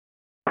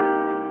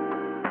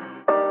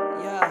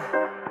This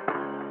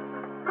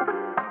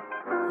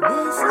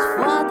is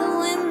for the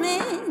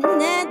women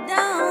that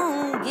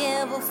don't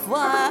give a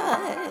fuck.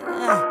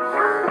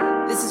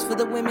 This is for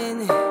the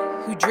women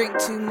who drink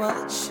too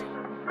much.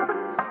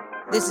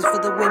 This is for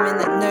the women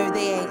that know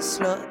they ain't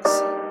sluts,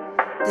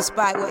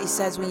 despite what he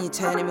says when you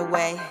turn him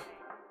away.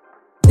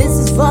 This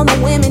is for the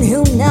women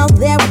who know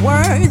their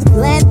worth,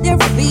 plant their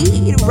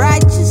feet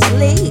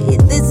righteously.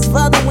 This is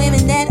for the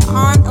women that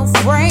aren't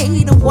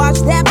afraid to wash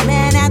that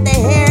man out their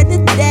hair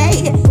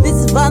today. This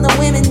is for the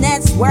women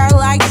that swear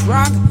like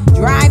drunk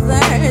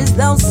drivers,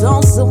 those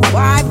soul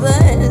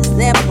survivors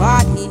that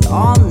party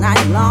all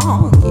night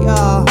long,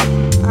 y'all.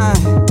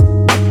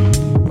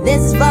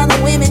 This is for the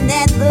women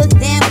that look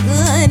damn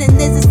good, and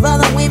this is for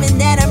the women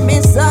that are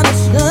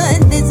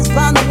misunderstood. This is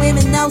for the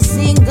women, those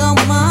single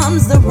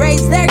moms that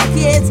raise their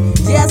kids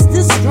just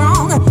as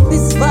strong.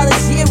 This is for the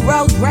shit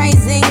roads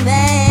raising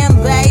them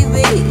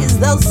babies,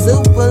 those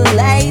super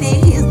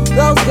ladies,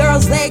 those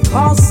girls they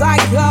call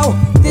psycho.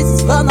 This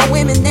is for the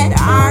women that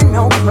are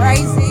no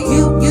crazy.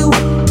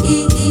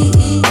 U-U-E-E-E-N.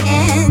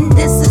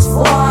 This is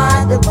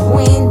for the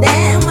queen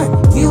them.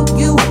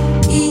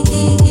 U-U-E-E-E-N.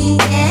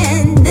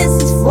 This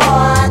is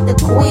for the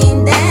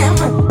queen them.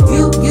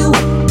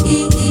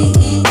 U-U-E-E-E-N.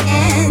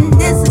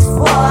 This is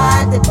for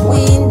the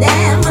queen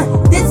them.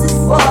 This is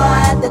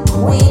for the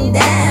queen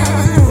them.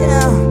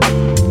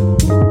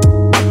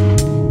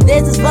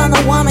 This is for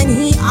the woman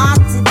he ought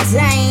to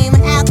tame,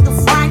 out the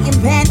frying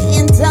pan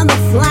into the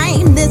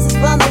flame. This is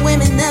for the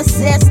women, the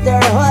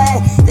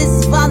sisterhood. This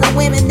is for the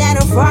women that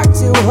are far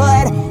too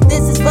hood.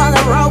 This is for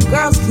the road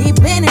girls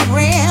keeping it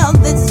real.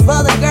 This is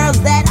for the girls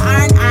that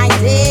aren't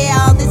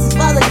ideal. This is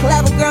for the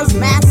clever girls,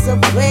 mass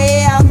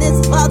appeal. This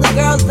is for the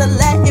girls that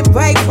let you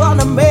pay for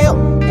the meal.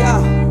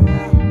 Yeah.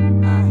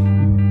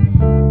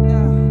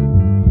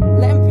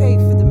 Let him pay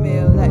for the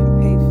meal. Let him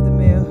pay for the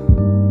meal.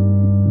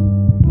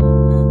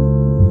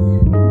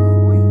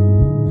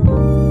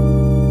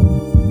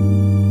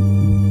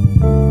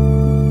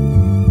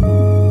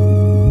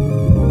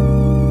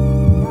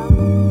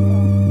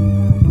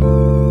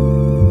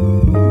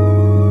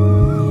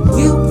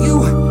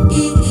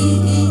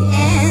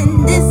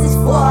 U-U-E-E-E-N. This is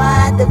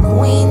for the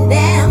queen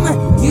them.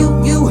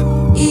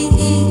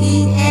 U-U-E-E-E-N.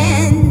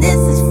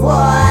 This is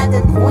for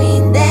the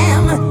queen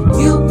them.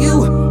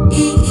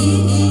 U-U-E-E-E-N.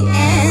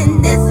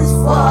 This is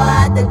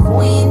for the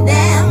queen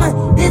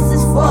them. This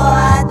is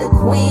for the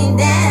queen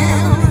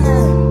them.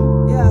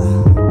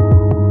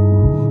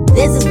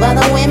 This is for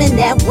the women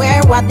that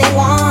wear what they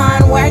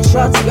want, wear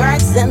short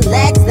skirts and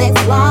legs they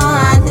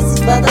flaunt. This is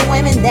for the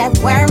women that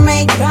wear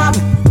makeup.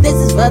 This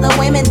is for the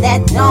women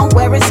that don't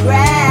wear a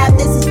scrap.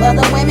 This is for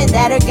the women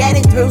that are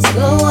getting through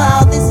school.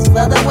 This is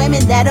for the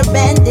women that are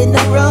bending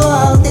the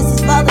rules. This is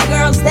for the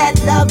girls that